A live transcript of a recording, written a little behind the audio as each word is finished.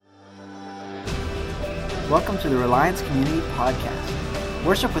Welcome to the Reliance Community Podcast.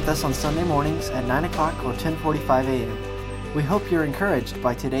 Worship with us on Sunday mornings at 9 o'clock or 10:45 a.m. We hope you're encouraged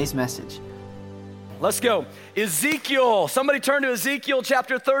by today's message. Let's go. Ezekiel. Somebody turn to Ezekiel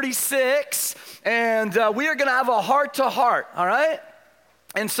chapter 36, and we are going to have a heart-to-heart, all right?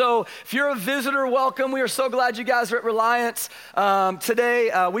 And so if you're a visitor, welcome. We are so glad you guys are at Reliance.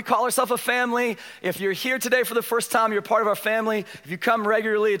 Today, we call ourselves a family. If you're here today for the first time, you're part of our family. If you come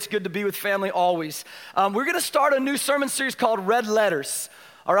regularly, it's good to be with family always. We're going to start a new sermon series called Red Letters.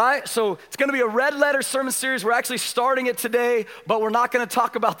 All right, so it's going to be a red letter sermon series. We're actually starting it today, but we're not going to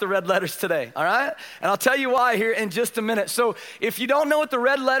talk about the red letters today, all right? And I'll tell you why here in just a minute. So if you don't know what the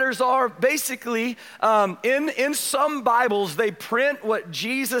red letters are, basically in some Bibles, they print what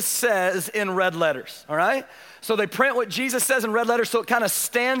Jesus says in red letters, all right? So they print what Jesus says in red letters so it kind of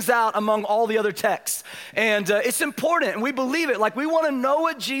stands out among all the other texts. And it's important, and we believe it. Like, we want to know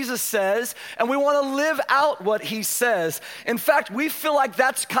what Jesus says, and we want to live out what he says. In fact, we feel like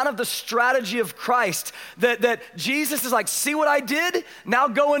that's kind of the strategy of Christ, that Jesus is like, see what I did? Now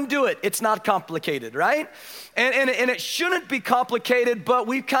go and do it. It's not complicated, right? And it shouldn't be complicated, but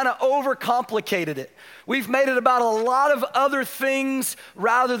we've kind of overcomplicated it. We've made it about a lot of other things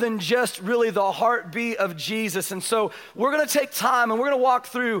rather than just really the heartbeat of Jesus. And so we're going to take time and we're going to walk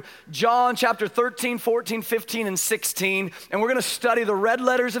through John chapter 13, 14, 15, and 16. And we're going to study the red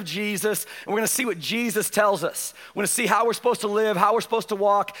letters of Jesus. And we're going to see what Jesus tells us. We're going to see how we're supposed to live, how we're supposed to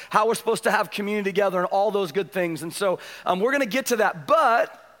walk, how we're supposed to have community together, and all those good things. And so we're going to get to that.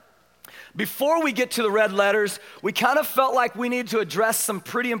 But before we get to the red letters, we kind of felt like we needed to address some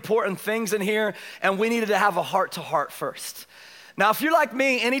pretty important things in here, and we needed to have a heart-to-heart first. Now, if you're like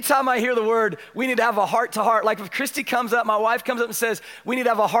me, anytime I hear the word, we need to have a heart-to-heart, like if Christy comes up, my wife comes up and says, we need to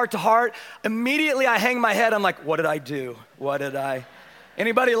have a heart-to-heart, immediately I hang my head, I'm like, what did I do?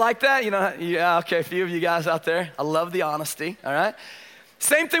 Anybody like that? You know, yeah, okay, a few of you guys out there. I love the honesty, all right?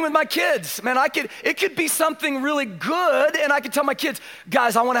 Same thing with my kids. Man, it could be something really good, and I could tell my kids,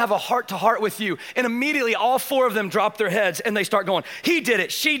 guys, I want to have a heart-to-heart with you. And immediately all four of them drop their heads, and they start going, he did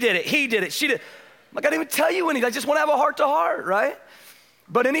it, she did it, he did it, she did it. I'm like, I didn't even tell you anything. I just want to have a heart-to-heart, right?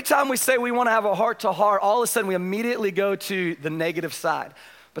 But anytime we say we want to have a heart-to-heart, all of a sudden we immediately go to the negative side.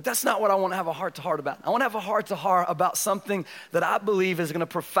 But that's not what I want to have a heart-to-heart about. I want to have a heart-to-heart about something that I believe is going to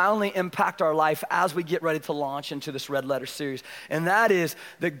profoundly impact our life as we get ready to launch into this Red Letter series. And that is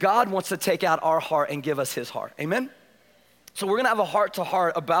that God wants to take out our heart and give us his heart. Amen? So we're going to have a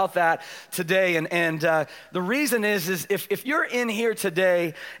heart-to-heart about that today. And the reason is if you're in here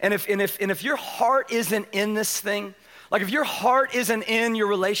today and if your heart isn't in this thing, like if your heart isn't in your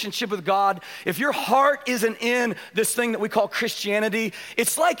relationship with God, if your heart isn't in this thing that we call Christianity,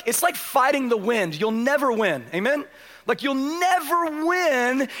 it's like fighting the wind. You'll never win, amen? Like you'll never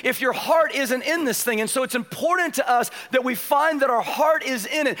win if your heart isn't in this thing. And so it's important to us that we find that our heart is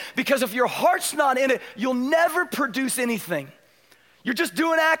in it, because if your heart's not in it, you'll never produce anything. You're just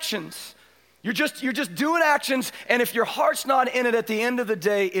doing actions. You're just doing actions, and if your heart's not in it at the end of the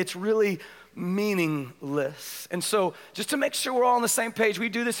day, it's really meaningless. And so just to make sure we're all on the same page, we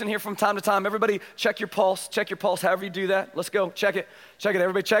do this in here from time to time. Everybody check your pulse, however you do that. Let's go, check it.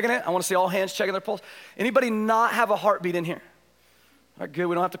 Everybody checking it? I want to see all hands checking their pulse. Anybody not have a heartbeat in here? All right, good,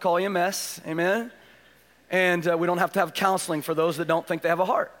 we don't have to call EMS, amen? And we don't have to have counseling for those that don't think they have a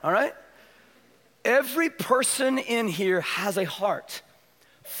heart, all right? Every person in here has a heart.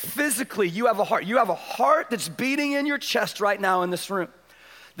 Physically, you have a heart. You have a heart that's beating in your chest right now in this room.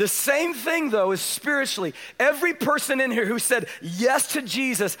 The same thing, though, is spiritually. Every person in here who said yes to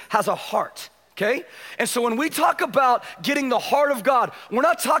Jesus has a heart, okay? And so when we talk about getting the heart of God, we're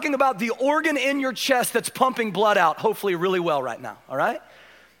not talking about the organ in your chest that's pumping blood out, hopefully really well right now, all right?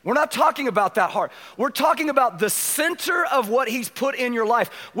 We're not talking about that heart. We're talking about the center of what he's put in your life,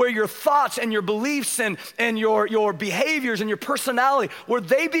 where your thoughts and your beliefs and your behaviors and your personality, where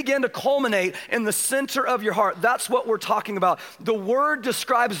they begin to culminate in the center of your heart. That's what we're talking about. The word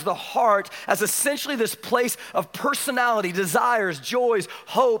describes the heart as essentially this place of personality, desires, joys,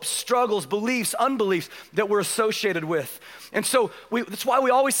 hopes, struggles, beliefs, unbeliefs that we're associated with. And so that's why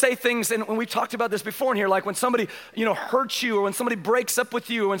we always say things, and when we've talked about this before in here, like when somebody hurts you, or when somebody breaks up with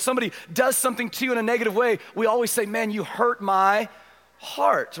you, or when somebody does something to you in a negative way, we always say, man, you hurt my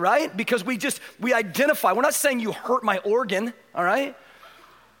heart, right? Because we identify. We're not saying you hurt my organ, all right?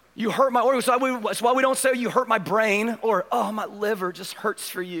 You hurt my organ. That's why we don't say you hurt my brain, or, oh, my liver just hurts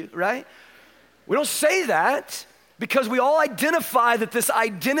for you, right? We don't say that. Because we all identify that this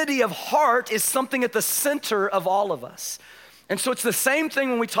identity of heart is something at the center of all of us. And so it's the same thing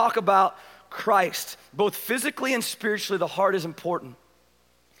when we talk about Christ. Both physically and spiritually, the heart is important.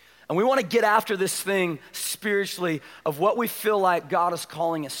 And we want to get after this thing spiritually of what we feel like God is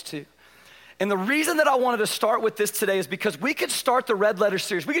calling us to. And the reason that I wanted to start with this today is because we could start the Red Letter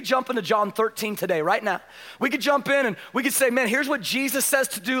series. We could jump into John 13 today, right now. We could jump in and we could say, man, here's what Jesus says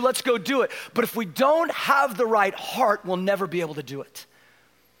to do, let's go do it. But if we don't have the right heart, we'll never be able to do it.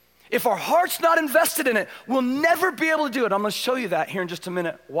 If our heart's not invested in it, we'll never be able to do it. I'm gonna show you that here in just a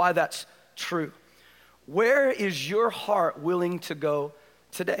minute, why that's true. Where is your heart willing to go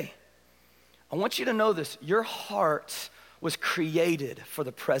today? I want you to know this, your heart was created for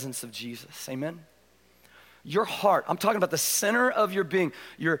the presence of Jesus, amen? Your heart, I'm talking about the center of your being,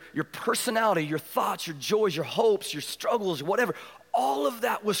 your personality, your thoughts, your joys, your hopes, your struggles, whatever. All of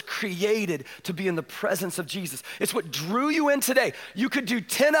that was created to be in the presence of Jesus. It's what drew you in today. You could do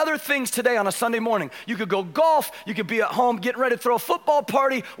 10 other things today on a Sunday morning. You could go golf, you could be at home getting ready to throw a football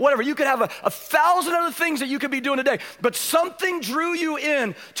party, whatever. You could have 1,000 other things that you could be doing today. But something drew you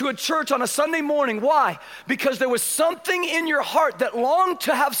in to a church on a Sunday morning. Why? Because there was something in your heart that longed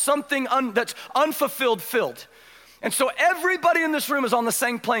to have something that's unfulfilled filled. And so everybody in this room is on the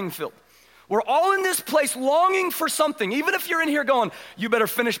same playing field. We're all in this place longing for something. Even if you're in here going, you better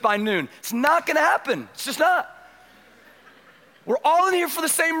finish by noon. It's not gonna happen, it's just not. We're all in here for the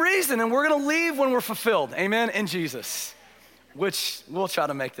same reason, and we're gonna leave when we're fulfilled, amen, in Jesus, which we'll try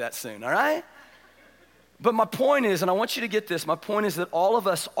to make that soon, all right? But my point is, and I want you to get this, my point is that all of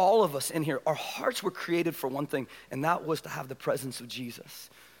us in here, our hearts were created for one thing, and that was to have the presence of Jesus.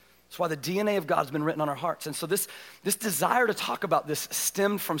 That's why the DNA of God's been written on our hearts. And so this desire to talk about this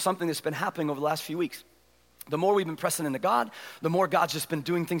stemmed from something that's been happening over the last few weeks. The more we've been pressing into God, the more God's just been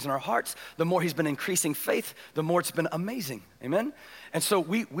doing things in our hearts, the more he's been increasing faith, the more it's been amazing, amen? And so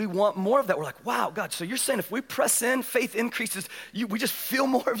we want more of that. We're like, wow, God, so you're saying if we press in, faith increases, we just feel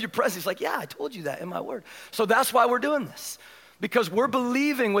more of your presence. He's like, yeah, I told you that in my word. So that's why we're doing this. Because we're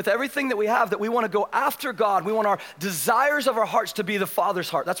believing with everything that we have that we want to go after God. We want our desires of our hearts to be the Father's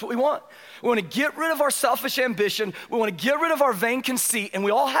heart. That's what we want. We want to get rid of our selfish ambition. We want to get rid of our vain conceit, and we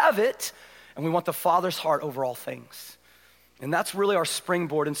all have it. And we want the Father's heart over all things. And that's really our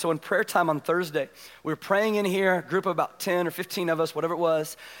springboard. And so in prayer time on Thursday, we were praying in here, a group of about 10 or 15 of us, whatever it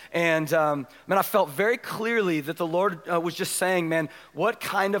was. And man, I felt very clearly that the Lord was just saying, man, what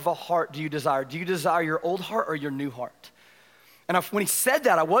kind of a heart do you desire? Do you desire your old heart or your new heart? And when he said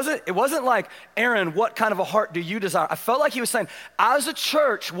that, it wasn't like, Aaron, what kind of a heart do you desire? I felt like he was saying, as a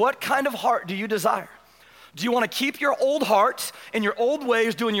church, what kind of heart do you desire? Do you want to keep your old heart and your old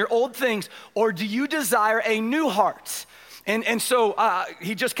ways, doing your old things, or do you desire a new heart? And so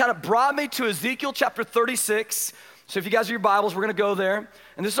he just kind of brought me to Ezekiel chapter 36. So if you guys have your Bibles, we're going to go there.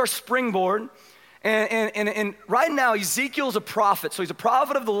 And this is our springboard. And right now, Ezekiel's a prophet. So he's a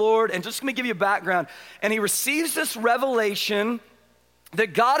prophet of the Lord. And just let me give you a background. And he receives this revelation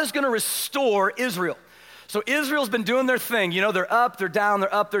that God is going to restore Israel. So Israel's been doing their thing. You know, they're up, they're down,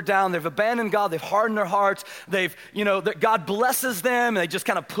 they're up, they're down. They've abandoned God. They've hardened their hearts. God blesses them, and they just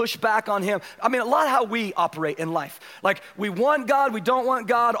kind of push back on him. I mean, a lot of how we operate in life. Like, we want God, we don't want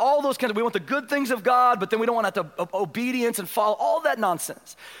God, all those kinds of, we want the good things of God, but then we don't want to have to obedience and follow all that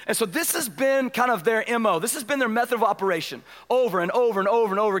nonsense. And so this has been kind of their MO. This has been their method of operation over and over and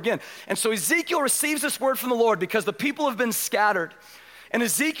over and over again. And so Ezekiel receives this word from the Lord because the people have been scattered. And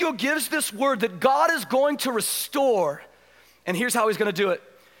Ezekiel gives this word that God is going to restore. And here's how he's going to do it.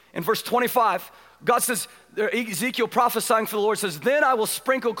 In verse 25, God says, Ezekiel prophesying for the Lord says, then I will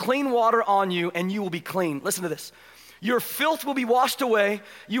sprinkle clean water on you and you will be clean. Listen to this. Your filth will be washed away.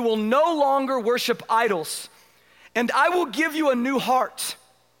 You will no longer worship idols. And I will give you a new heart.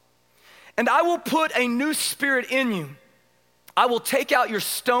 And I will put a new spirit in you. I will take out your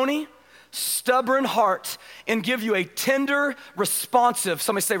stony, stubborn heart and give you a tender, responsive,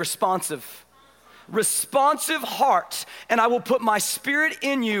 somebody say responsive heart, and I will put my spirit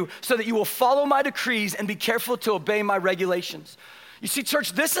in you so that you will follow my decrees and be careful to obey my regulations. You see,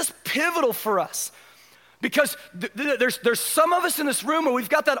 church, this is pivotal for us. Because there's some of us in this room where we've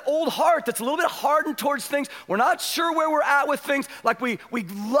got that old heart that's a little bit hardened towards things. We're not sure where we're at with things. Like we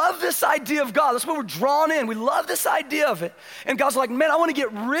love this idea of God. That's why we're drawn in. We love this idea of it. And God's like, man, I want to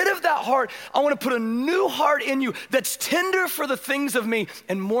get rid of that heart. I want to put a new heart in you that's tender for the things of me.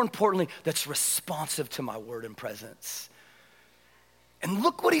 And more importantly, that's responsive to my word and presence. And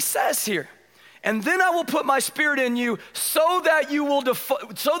look what he says here. And then I will put my spirit in you so that you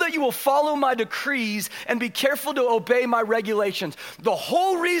will follow my decrees and be careful to obey my regulations. The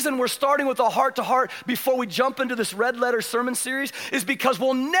whole reason we're starting with a heart-to-heart before we jump into this red letter sermon series is because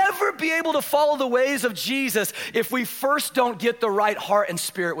we'll never be able to follow the ways of Jesus if we first don't get the right heart and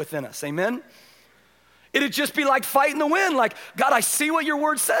spirit within us. Amen? It'd just be like fighting the wind. Like, God, I see what your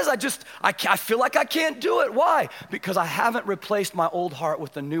word says. I feel like I can't do it. Why? Because I haven't replaced my old heart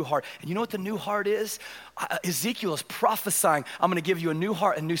with a new heart. And you know what the new heart is? Ezekiel is prophesying, I'm gonna give you a new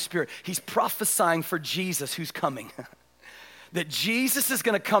heart and new spirit. He's prophesying for Jesus who's coming. That Jesus is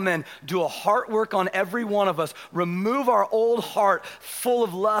gonna come in, do a heart work on every one of us, remove our old heart full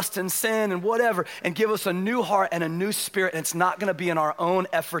of lust and sin and whatever, and give us a new heart and a new spirit. And it's not gonna be in our own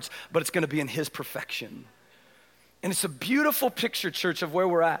efforts, but it's gonna be in his perfection. And it's a beautiful picture, church, of where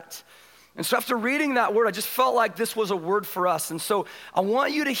we're at. And so after reading that word, I just felt like this was a word for us. And so I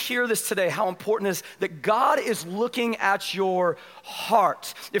want you to hear this today, how important it is that God is looking at your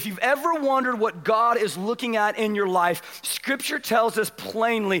heart. If you've ever wondered what God is looking at in your life, Scripture tells us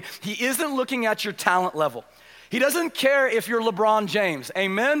plainly, he isn't looking at your talent level. He doesn't care if you're LeBron James,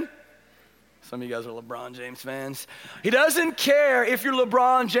 amen? Some of you guys are LeBron James fans. He doesn't care if you're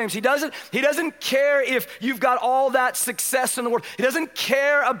LeBron James. He doesn't care if you've got all that success in the world. He doesn't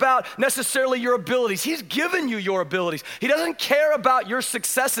care about necessarily your abilities. He's given you your abilities. He doesn't care about your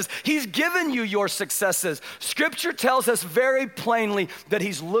successes. He's given you your successes. Scripture tells us very plainly that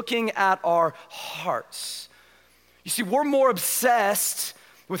he's looking at our hearts. You see, we're more obsessed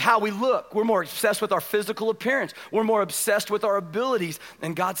with how we look. We're more obsessed with our physical appearance. We're more obsessed with our abilities.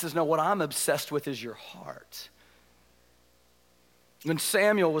 And God says, no, what I'm obsessed with is your heart. When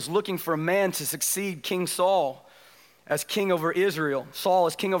Samuel was looking for a man to succeed King Saul as king over Israel, Saul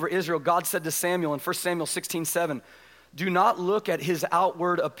as king over Israel, God said to Samuel in 1 Samuel 16:7, do not look at his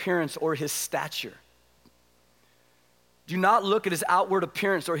outward appearance or his stature. Do not look at his outward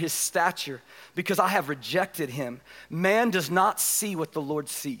appearance or his stature, because I have rejected him. Man does not see what the Lord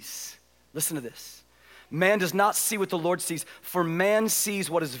sees. Listen to this. Man does not see what the Lord sees, for man sees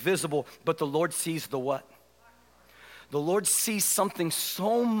what is visible, but the Lord sees the what? The Lord sees something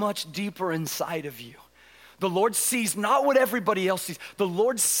so much deeper inside of you. The Lord sees not what everybody else sees. The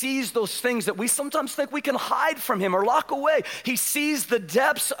Lord sees those things that we sometimes think we can hide from him or lock away. He sees the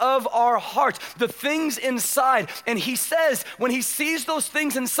depths of our hearts, the things inside. And he says, when he sees those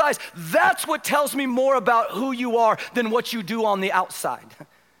things inside, that's what tells me more about who you are than what you do on the outside.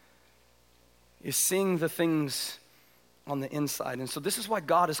 Is seeing the things on the inside. And so this is why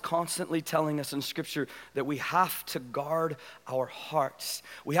God is constantly telling us in Scripture that we have to guard our hearts.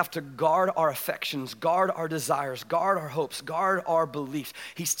 We have to guard our affections, guard our desires, guard our hopes, guard our beliefs.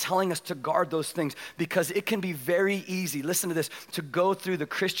 He's telling us to guard those things because it can be very easy, listen to this, to go through the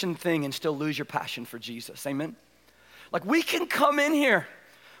Christian thing and still lose your passion for Jesus. Amen? Like, we can come in here,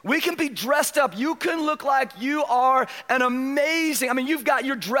 we can be dressed up. You can look like you are an amazing,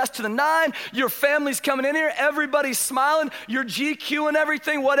 you're dressed to the nine, your family's coming in here, everybody's smiling, you're GQ and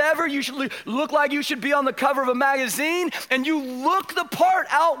everything, whatever. You should look like you should be on the cover of a magazine, and you look the part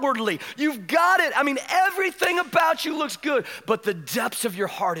outwardly. You've got it. Everything about you looks good, but the depths of your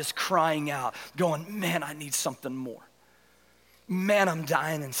heart is crying out, going, man, I need something more. Man, I'm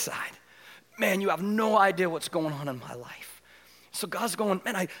dying inside. Man, you have no idea what's going on in my life. So God's going,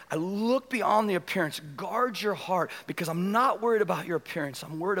 man, I look beyond the appearance. Guard your heart, because I'm not worried about your appearance.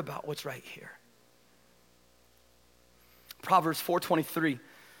 I'm worried about what's right here. Proverbs 4:23,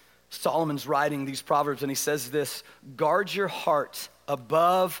 Solomon's writing these Proverbs, and he says this, guard your heart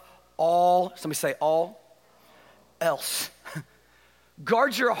above all, somebody say all else.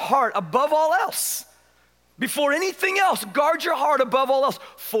 Guard your heart above all else. Before anything else, guard your heart above all else,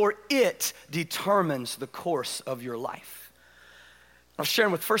 for it determines the course of your life. I was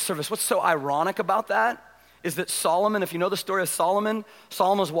sharing with First Service, what's so ironic about that is that Solomon, if you know the story of Solomon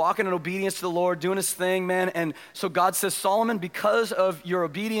was walking in obedience to the Lord, doing his thing, man. And so God says, Solomon, because of your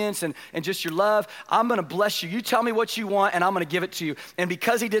obedience and just your love, I'm gonna bless you. You tell me what you want and I'm gonna give it to you. And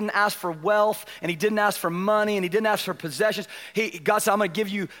because he didn't ask for wealth and he didn't ask for money and he didn't ask for possessions, God said, I'm gonna give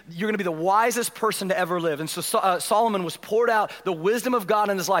you, you're gonna be the wisest person to ever live. And so Solomon was poured out the wisdom of God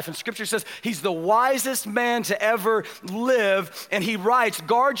in his life. And Scripture says he's the wisest man to ever live. And he writes,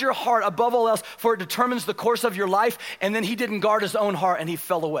 guard your heart above all else, for it determines the course of your life. And then he didn't guard his own heart and he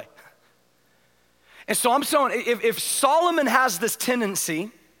fell away. And so I'm saying, if Solomon has this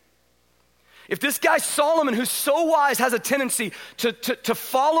tendency, if this guy Solomon, who's so wise, has a tendency to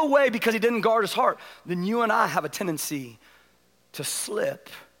fall away because he didn't guard his heart, then you and I have a tendency to slip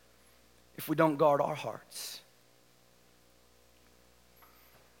if we don't guard our hearts.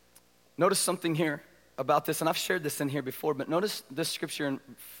 Notice something here about this, and I've shared this in here before, but notice this scripture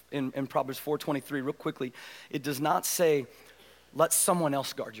in Proverbs 4:23 real quickly. It does not say, let someone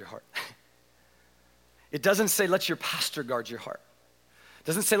else guard your heart. It doesn't say, let your pastor guard your heart. It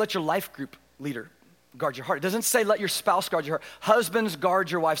doesn't say, let your life group leader guard your heart. It doesn't say, let your spouse guard your heart. Husbands,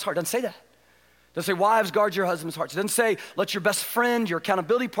 guard your wife's heart. It doesn't say that. It doesn't say, wives, guard your husband's hearts. It doesn't say, let your best friend, your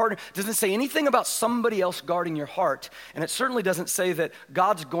accountability partner. It doesn't say anything about somebody else guarding your heart. And it certainly doesn't say that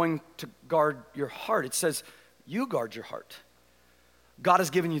God's going to guard your heart. It says, you guard your heart. God has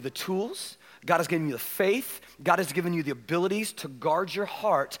given you the tools. God has given you the faith. God has given you the abilities to guard your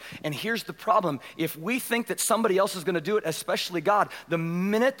heart. And here's the problem. If we think that somebody else is going to do it, especially God, the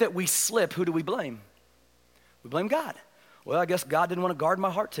minute that we slip, who do we blame? We blame God. Well, I guess God didn't want to guard my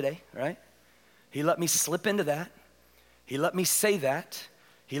heart today, right? He let me slip into that. He let me say that.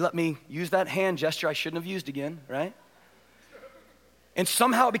 He let me use that hand gesture I shouldn't have used again, right? And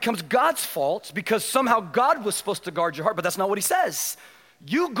somehow it becomes God's fault because somehow God was supposed to guard your heart, but that's not what he says.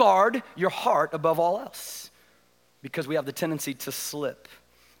 You guard your heart above all else because we have the tendency to slip.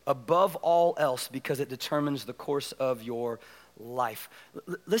 Above all else because it determines the course of your life.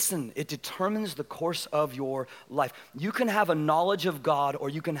 Listen, it determines the course of your life. You can have a knowledge of God or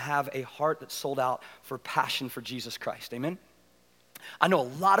you can have a heart that's sold out for passion for Jesus Christ. Amen? I know a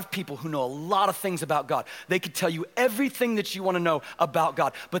lot of people who know a lot of things about God. They could tell you everything that you want to know about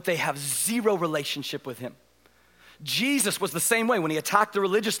God, but they have zero relationship with him. Jesus was the same way when he attacked the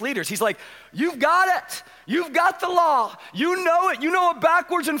religious leaders. He's like, you've got it. You've got the law. You know it. You know it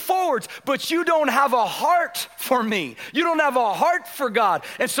backwards and forwards, but you don't have a heart for me. You don't have a heart for God.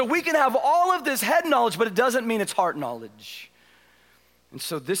 And so we can have all of this head knowledge, but it doesn't mean it's heart knowledge. And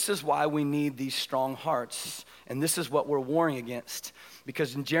so this is why we need these strong hearts. And this is what we're warring against.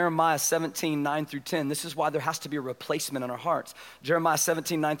 Because in Jeremiah 17, 9 through 10, this is why there has to be a replacement in our hearts. Jeremiah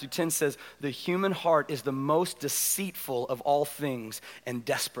 17, 9 through 10 says, the human heart is the most deceitful of all things and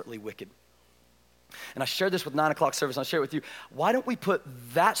desperately wicked. And I shared this with 9 o'clock service, and I'll share it with you. Why don't we put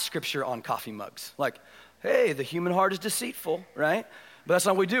that scripture on coffee mugs? Like, hey, the human heart is deceitful, right? But that's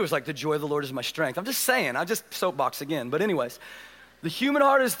not what we do. It's like, the joy of the Lord is my strength. I'm just saying, I just soapbox again. But anyways, the human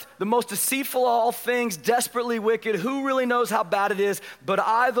heart is the most deceitful of all things, desperately wicked. Who really knows how bad it is? But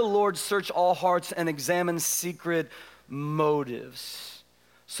I, the Lord, search all hearts and examine secret motives.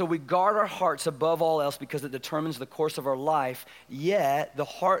 So we guard our hearts above all else because it determines the course of our life. Yet the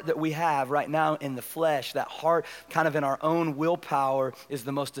heart that we have right now in the flesh, that heart kind of in our own willpower, is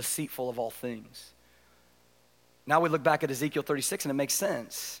the most deceitful of all things. Now we look back at Ezekiel 36 and it makes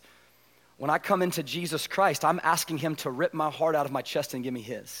sense. When I come into Jesus Christ, I'm asking him to rip my heart out of my chest and give me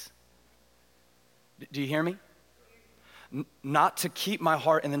his. Do you hear me? Not to keep my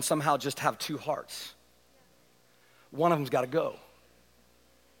heart and then somehow just have two hearts. One of them's got to go.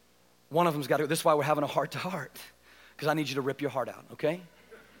 One of them's got to go. This is why we're having a heart-to-heart, because I need you to rip your heart out, okay?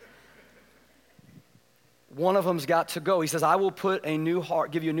 One of them's got to go. He says, I will put a new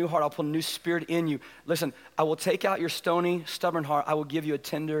heart, give you a new heart. I'll put a new spirit in you. Listen, I will take out your stony, stubborn heart. I will give you a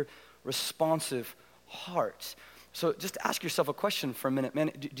tender, responsive heart. So just ask yourself a question for a minute,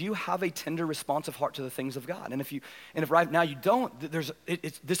 man. Do you have a tender, responsive heart to the things of God? And if right now you don't,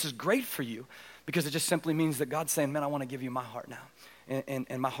 this is great for you, because it just simply means that God's saying, man, I want to give you my heart now,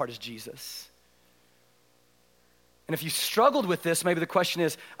 and my heart is Jesus. And if you struggled with this, maybe the question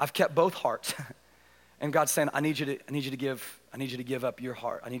is, I've kept both hearts, and God's saying, I need you to give up your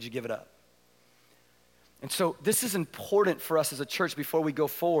heart. I need you to give it up. And so this is important for us as a church before we go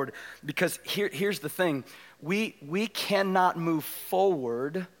forward, because here's the thing. We cannot move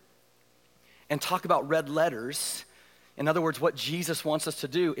forward and talk about red letters, in other words, what Jesus wants us to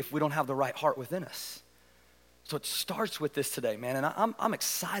do, if we don't have the right heart within us. So it starts with this today, man, and I'm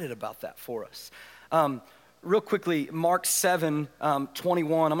excited about that for us. Real quickly, Mark 7,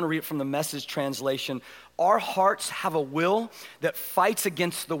 21, I'm gonna read it from the Message translation. Our hearts have a will that fights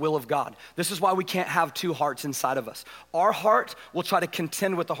against the will of God. This is why we can't have two hearts inside of us. Our heart will try to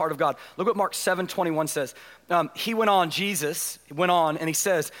contend with the heart of God. Look what Mark 7, 21 says. Jesus went on, and he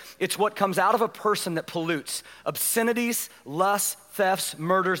says, it's what comes out of a person that pollutes: obscenities, lusts, thefts,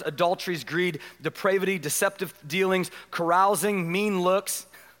 murders, adulteries, greed, depravity, deceptive dealings, carousing, mean looks,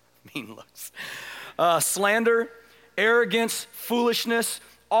 slander, arrogance, foolishness.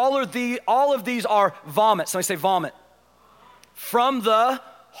 All of these are vomit. Somebody say vomit. From the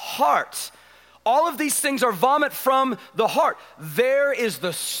heart. All of these things are vomit from the heart. There is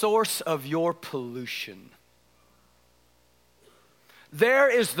the source of your pollution. There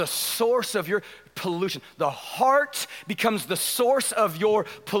is the source of your pollution. The heart becomes the source of your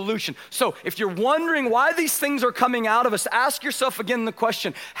pollution. So if you're wondering why these things are coming out of us, ask yourself again the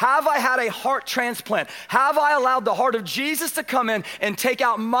question, have I had a heart transplant? Have I allowed the heart of Jesus to come in and take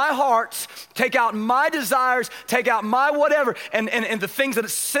out my heart, take out my desires, take out my whatever, and the things that are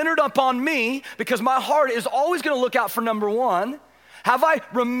centered upon me, because my heart is always going to look out for number one? Have I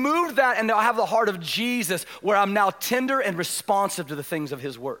removed that and now I have the heart of Jesus, where I'm now tender and responsive to the things of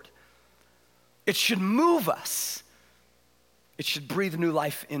his word? It should move us. It should breathe new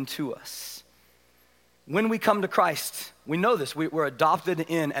life into us. When we come to Christ, we know this, we're adopted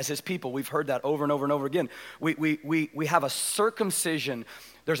in as his people. We've heard that over and over and over again. We have a circumcision.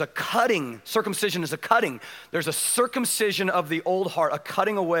 There's a cutting. Circumcision is a cutting. There's a circumcision of the old heart, a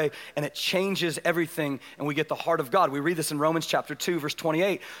cutting away, and it changes everything, and we get the heart of God. We read this in Romans chapter 2, verse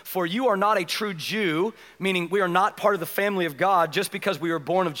 28. For you are not a true Jew, meaning we are not part of the family of God just because we were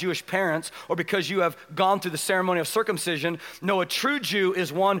born of Jewish parents or because you have gone through the ceremony of circumcision. No, a true Jew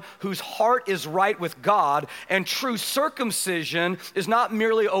is one whose heart is right with God, and true circumcision is not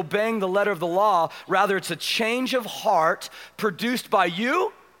merely obeying the letter of the law. Rather, it's a change of heart produced by you.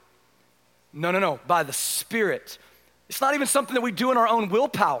 No, by the Spirit. It's not even something that we do in our own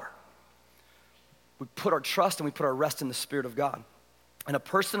willpower. We put our trust and we put our rest in the Spirit of God. And a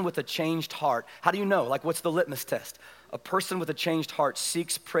person with a changed heart, how do you know? Like, what's the litmus test? A person with a changed heart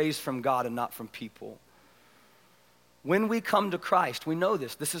seeks praise from God and not from people. When we come to Christ, we know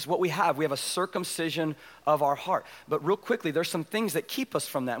this. This is what we have. We have a circumcision of our heart. But real quickly, there's some things that keep us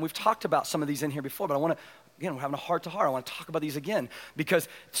from that. And we've talked about some of these in here before, but we're having a heart to heart. I want to talk about these again because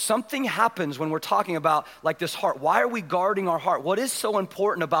something happens when we're talking about like this heart. Why are we guarding our heart? What is so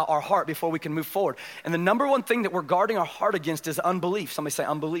important about our heart before we can move forward? And the number one thing that we're guarding our heart against is unbelief. Somebody say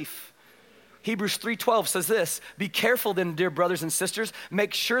unbelief. Hebrews 3:12 says this, be careful then, dear brothers and sisters,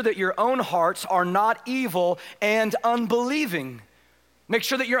 make sure that your own hearts are not evil and unbelieving. Make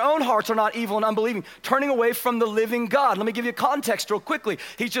sure that your own hearts are not evil and unbelieving, turning away from the living God. Let me give you context real quickly.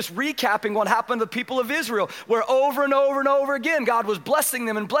 He's just recapping what happened to the people of Israel, where over and over and over again, God was blessing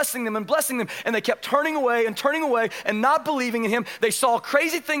them and blessing them and blessing them, and they kept turning away and not believing in him. They saw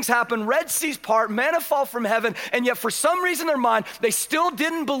crazy things happen, Red Seas part, manna fall from heaven, and yet for some reason in their mind, they still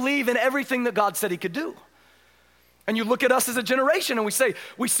didn't believe in everything that God said he could do. And you look at us as a generation and we say,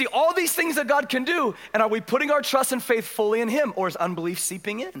 we see all these things that God can do, and are we putting our trust and faith fully in him, or is unbelief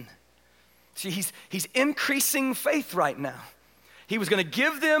seeping in? See, he's increasing faith right now. He was gonna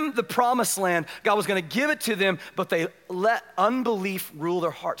give them the promised land, God was gonna give it to them, but they let unbelief rule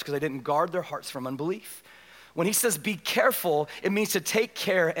their hearts because they didn't guard their hearts from unbelief. When he says be careful, it means to take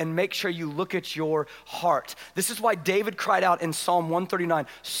care and make sure you look at your heart. This is why David cried out in Psalm 139,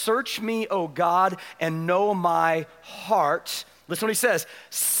 search me, O God, and know my heart. Listen what he says,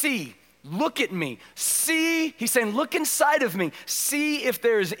 see, look at me, see, he's saying look inside of me, see if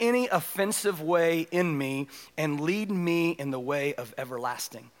there is any offensive way in me and lead me in the way of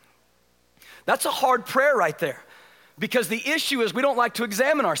everlasting. That's a hard prayer right there because the issue is we don't like to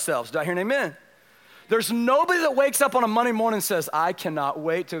examine ourselves. Do I hear an amen? There's nobody that wakes up on a Monday morning and says, I cannot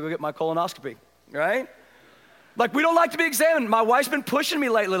wait to go get my colonoscopy, right? Like, we don't like to be examined. My wife's been pushing me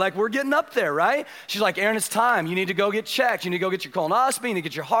lately, like, we're getting up there, right? She's like, Aaron, it's time. You need to go get checked. You need to go get your colonoscopy. You need to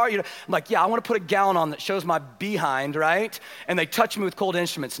get your heart. I'm like, yeah, I want to put a gown on that shows my behind, right? And they touch me with cold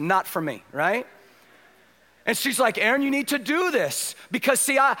instruments. Not for me, right? And she's like, Aaron, you need to do this because,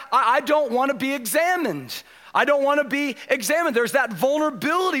 see, I don't want to be examined. I don't want to be examined. There's that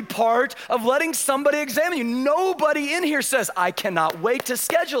vulnerability part of letting somebody examine you. Nobody in here says, I cannot wait to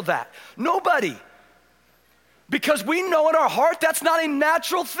schedule that. Nobody. Because we know in our heart that's not a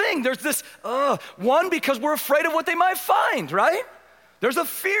natural thing. There's this, one, because we're afraid of what they might find, right? There's a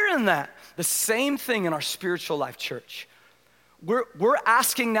fear in that. The same thing in our spiritual life, church. We're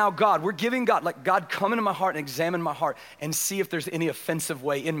asking now God, we're giving God, like, God, come into my heart and examine my heart and see if there's any offensive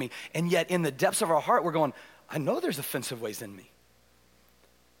way in me. And yet in the depths of our heart, we're going, I know there's offensive ways in me.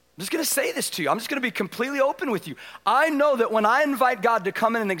 I'm just gonna say this to you. I'm just gonna be completely open with you. I know that when I invite God to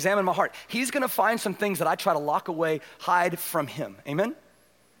come in and examine my heart, he's gonna find some things that I try to lock away, hide from him. Amen?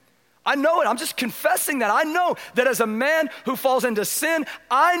 I know it. I'm just confessing that. I know that as a man who falls into sin,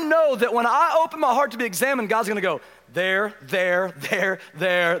 I know that when I open my heart to be examined, God's gonna go, there. I'm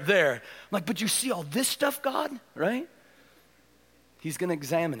like, but you see all this stuff, God, right? He's gonna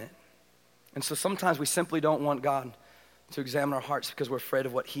examine it. And so sometimes we simply don't want God to examine our hearts because we're afraid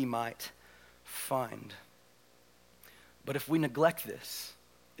of what he might find. But if we neglect this,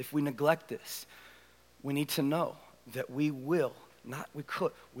 we need to know that we will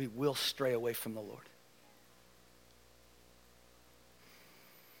stray away from the Lord.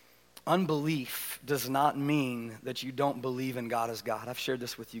 Unbelief does not mean that you don't believe in God as God. I've shared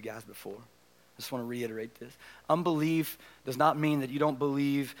this with you guys before. I just want to reiterate this. Unbelief does not mean that you don't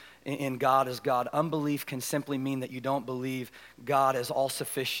believe in God as God. Unbelief can simply mean that you don't believe God as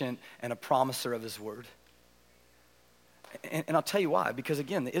all-sufficient and a promiser of his word. And I'll tell you why. Because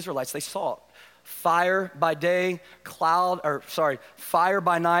again, the Israelites, they saw it. Fire by night,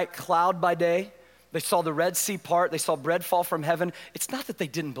 cloud by day. They saw the Red Sea part. They saw bread fall from heaven. It's not that they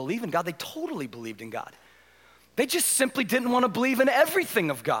didn't believe in God. They totally believed in God. They just simply didn't want to believe in everything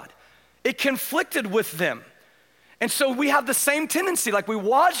of God. It conflicted with them. And so we have the same tendency, like we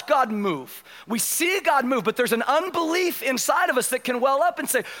watch God move, we see God move, but there's an unbelief inside of us that can well up and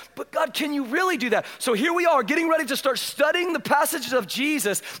say, but God, can you really do that? So here we are getting ready to start studying the passages of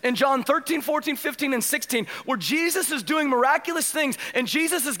Jesus in John 13, 14, 15, and 16, where Jesus is doing miraculous things and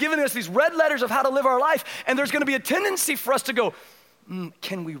Jesus is giving us these red letters of how to live our life. And there's gonna be a tendency for us to go,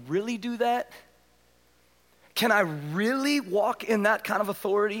 can we really do that? Can I really walk in that kind of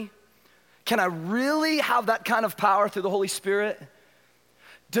authority? Can I really have that kind of power through the Holy Spirit?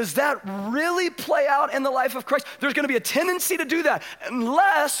 Does that really play out in the life of Christ? There's gonna be a tendency to do that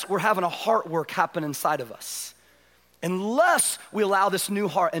unless we're having a heart work happen inside of us. Unless we allow this new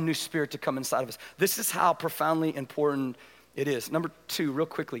heart and new spirit to come inside of us. This is how profoundly important it is. Number two, real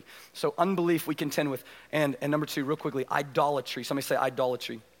quickly. So unbelief we contend with. And number two, real quickly, idolatry. Somebody say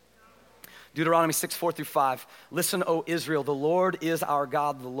idolatry. Deuteronomy 6, 4 through 5. Listen, O Israel, the Lord is our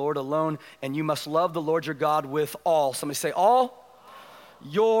God, the Lord alone, and you must love the Lord your God with all. Somebody say all.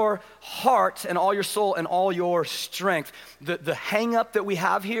 Your heart and all your soul and all your strength. The hang up that we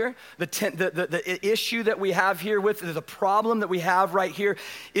have here, the issue that we have here with the problem that we have right here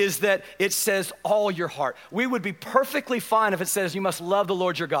is that it says all your heart. We would be perfectly fine if it says you must love the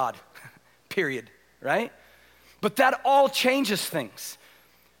Lord your God, period, right? But that all changes things.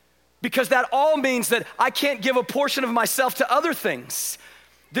 Because that all means that I can't give a portion of myself to other things.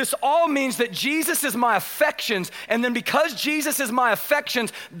 This all means that Jesus is my affections, and then because Jesus is my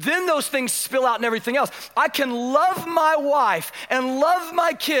affections, then those things spill out in everything else. I can love my wife and love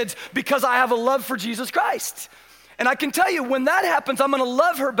my kids because I have a love for Jesus Christ. And I can tell you, when that happens, I'm gonna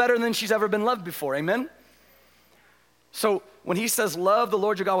love her better than she's ever been loved before, amen? So when he says, love the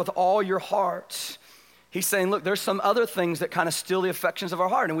Lord your God with all your heart, he's saying, look, there's some other things that kind of steal the affections of our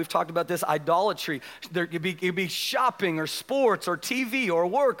heart. And we've talked about this, idolatry. There could be shopping or sports or TV or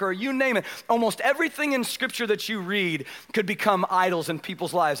work or you name it. Almost everything in scripture that you read could become idols in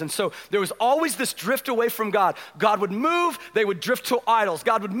people's lives. And so there was always this drift away from God. God would move, they would drift to idols.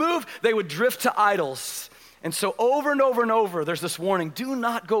 God would move, they would drift to idols. And so over and over and over, there's this warning, do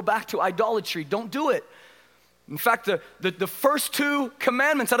not go back to idolatry. Don't do it. In fact, the first two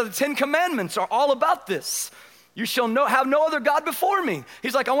commandments out of the 10 commandments are all about this. You shall have no other God before me.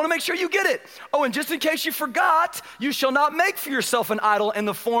 He's like, I wanna make sure you get it. Oh, and just in case you forgot, you shall not make for yourself an idol in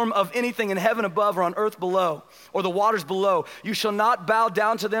the form of anything in heaven above or on earth below or the waters below. You shall not bow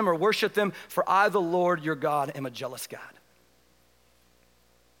down to them or worship them, for I, the Lord your God, am a jealous God.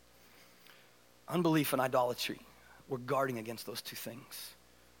 Unbelief and idolatry, we're guarding against those two things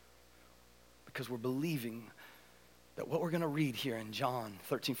because we're believing that what we're gonna read here in John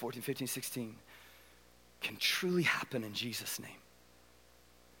 13, 14, 15, 16 can truly happen in Jesus' name.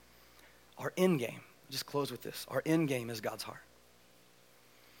 Our end game, just close with this, our end game is God's heart.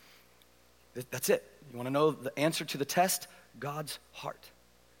 That's it. You wanna know the answer to the test? God's heart.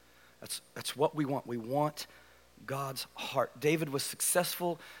 That's what we want. We want God's heart. David was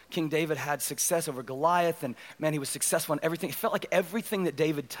successful. King David had success over Goliath, and man, he was successful in everything. It felt like everything that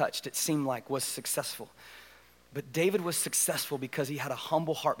David touched, it seemed like, was successful. But David was successful because he had a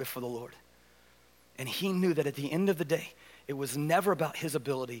humble heart before the Lord. And he knew that at the end of the day, it was never about his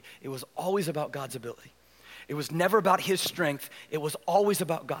ability. It was always about God's ability. It was never about his strength. It was always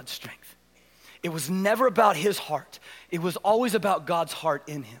about God's strength. It was never about his heart. It was always about God's heart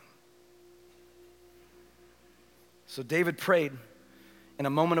in him. So David prayed in a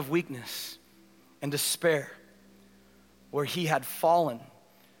moment of weakness and despair where he had fallen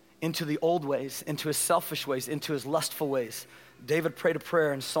into the old ways, into his selfish ways, into his lustful ways. David prayed a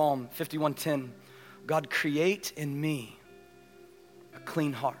prayer in Psalm 51:10. God, create in me a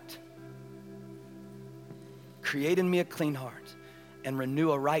clean heart. Create in me a clean heart and renew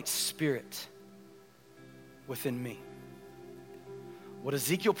a right spirit within me. What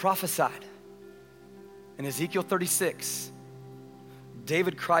Ezekiel prophesied in Ezekiel 36,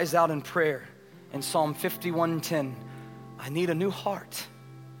 David cries out in prayer in Psalm 51:10, I need a new heart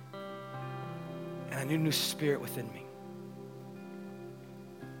and a new spirit within me.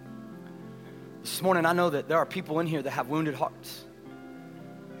 This morning, I know that there are people in here that have wounded hearts.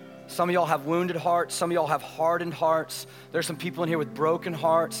 Some of y'all have wounded hearts. Some of y'all have hardened hearts. There's some people in here with broken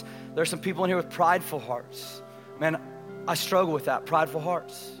hearts. There's some people in here with prideful hearts. Man, I struggle with that, prideful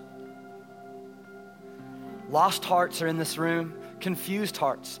hearts. Lost hearts are in this room, confused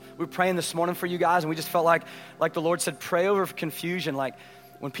hearts. We were praying this morning for you guys, and we just felt like the Lord said, pray over confusion. Like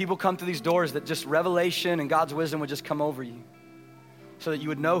when people come through these doors, that just revelation and God's wisdom would just come over you. so that you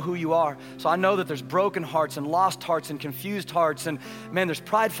would know who you are. So I know that there's broken hearts and lost hearts and confused hearts, and man, there's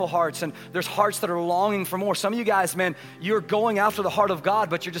prideful hearts, and there's hearts that are longing for more. Some of you guys, man, you're going after the heart of God,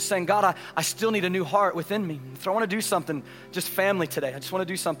 but you're just saying, God, I still need a new heart within me. So I want to do something, just family today. I just want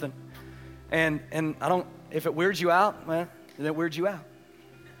to do something. And I don't, if it weirds you out, well, then it weirds you out.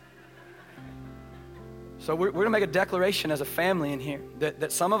 So we're going to make a declaration as a family in here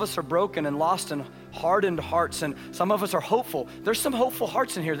that some of us are broken and lost and hardened hearts, and some of us are hopeful. There's some hopeful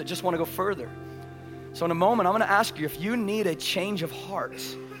hearts in here that just want to go further. So in a moment, I'm going to ask you if you need a change of heart,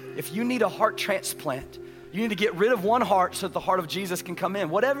 if you need a heart transplant, you need to get rid of one heart so that the heart of Jesus can come in,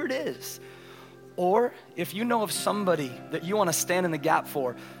 whatever it is. Or if you know of somebody that you want to stand in the gap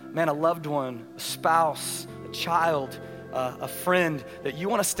for, man, a loved one, a spouse, a child, a friend that you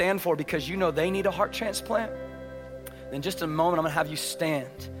want to stand for because you know they need a heart transplant, then just in a moment I'm going to have you stand.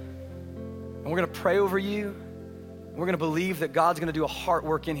 And we're going to pray over you. We're going to believe that God's going to do a heart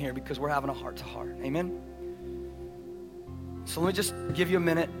work in here because we're having a heart to heart. Amen? So let me just give you a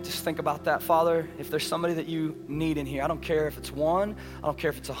minute. Just think about that. Father, if there's somebody that you need in here, I don't care if it's one, I don't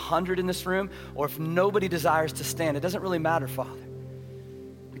care if it's 100 in this room, or if nobody desires to stand. It doesn't really matter, Father,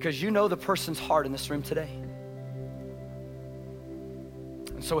 because you know the person's heart in this room today.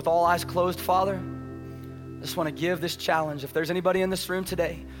 And so with all eyes closed, Father, I just want to give this challenge. If there's anybody in this room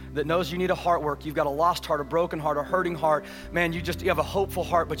today that knows you need a heart work, you've got a lost heart, a broken heart, a hurting heart, man, you have a hopeful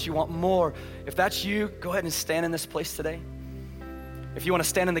heart, but you want more. If that's you, go ahead and stand in this place today. If you want to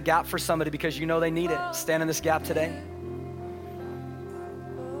stand in the gap for somebody because you know they need it, stand in this gap today.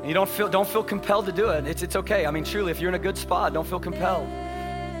 And you don't feel compelled to do it. It's okay. I mean, truly, if you're in a good spot, don't feel compelled.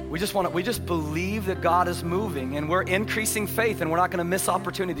 We just believe that God is moving, and we're increasing faith, and we're not going to miss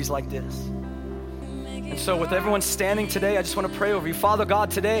opportunities like this. And so with everyone standing today, I just want to pray over you. Father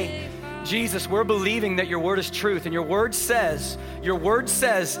God, today, Jesus, we're believing that your word is truth, and your word says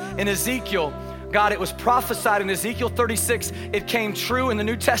in Ezekiel, God, it was prophesied in Ezekiel 36, it came true in the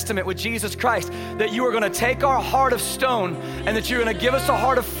New Testament with Jesus Christ, that you are going to take our heart of stone and that you're going to give us a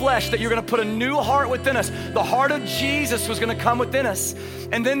heart of flesh, that you're going to put a new heart within us. The heart of Jesus was going to come within us.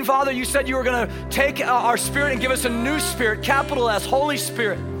 And then, Father, you said you were going to take our spirit and give us a new spirit, capital S, Holy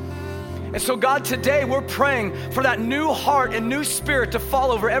Spirit. And so, God, today we're praying for that new heart and new spirit to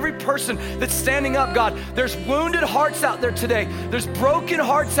fall over every person that's standing up, God. There's wounded hearts out there today. There's broken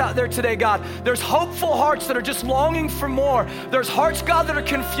hearts out there today, God. There's hopeful hearts that are just longing for more. There's hearts, God, that are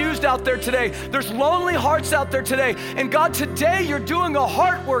confused out there today. There's lonely hearts out there today. And God, today you're doing a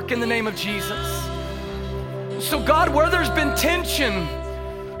heart work in the name of Jesus. So, God, where there's been tension,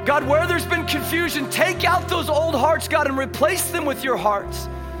 God, where there's been confusion, take out those old hearts, God, and replace them with your hearts.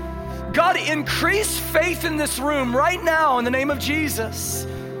 God, increase faith in this room right now in the name of Jesus.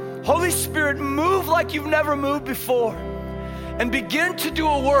 Holy Spirit, move like you've never moved before and begin to do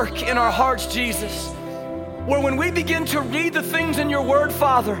a work in our hearts, Jesus, where when we begin to read the things in your word,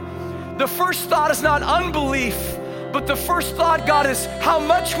 Father, the first thought is not unbelief, but the first thought, God, is how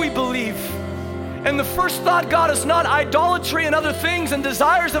much we believe. And the first thought, God, is not idolatry and other things and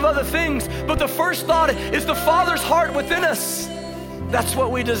desires of other things, but the first thought is the Father's heart within us. That's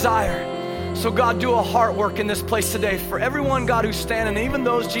what we desire. So God, do a heart work in this place today for everyone, God, who's standing, even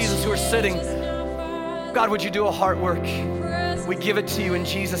those, Jesus, who are sitting. God, would you do a heart work? We give it to you in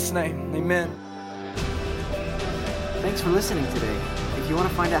Jesus' name. Amen. Thanks for listening today. If you want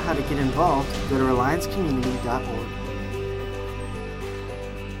to find out how to get involved, go to reliancecommunity.org.